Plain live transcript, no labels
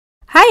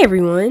Hi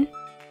everyone!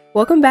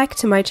 Welcome back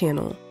to my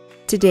channel.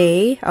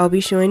 Today I'll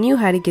be showing you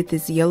how to get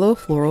this yellow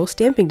floral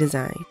stamping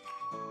design.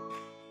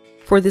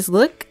 For this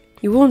look,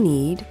 you will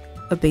need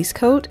a base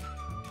coat,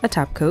 a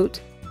top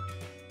coat,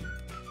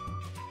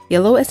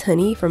 yellow as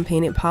honey from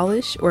painted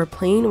polish or a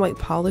plain white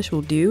polish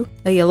will do,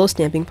 a yellow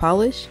stamping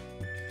polish,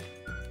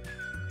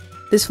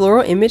 this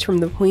floral image from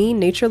the Pueen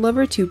Nature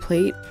Lover 2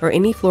 plate or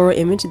any floral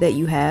image that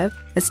you have,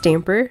 a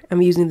stamper,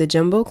 I'm using the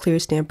jumbo clear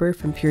stamper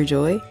from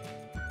Purjoi,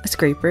 a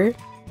scraper,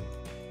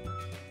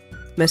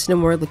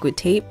 More liquid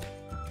tape,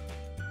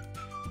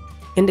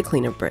 and a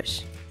cleanup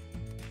brush.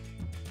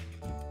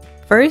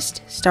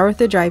 First, start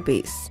with a dry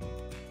base.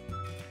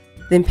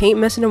 Then paint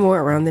More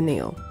around the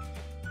nail.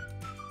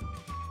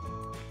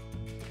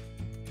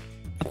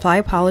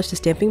 Apply polish to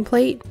stamping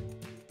plate,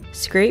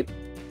 scrape,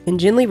 and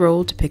gently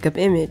roll to pick up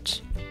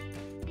image.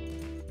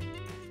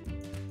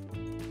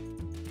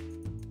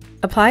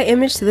 Apply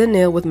image to the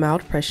nail with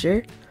mild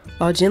pressure,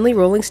 while gently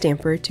rolling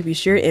stamper to be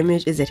sure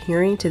image is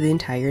adhering to the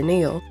entire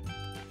nail.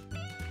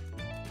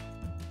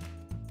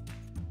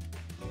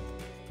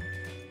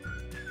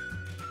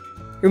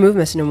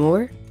 Remove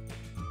More.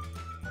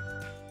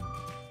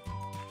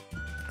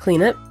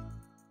 Clean up.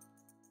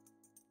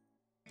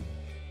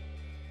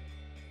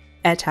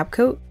 Add top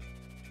coat.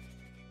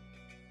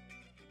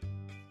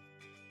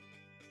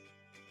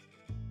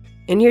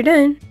 And you're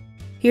done.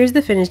 Here's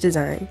the finished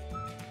design.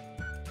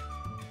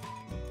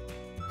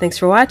 Thanks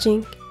for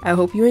watching. I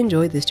hope you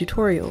enjoyed this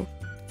tutorial.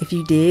 If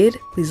you did,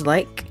 please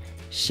like,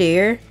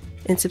 share,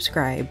 and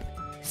subscribe.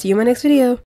 See you in my next video.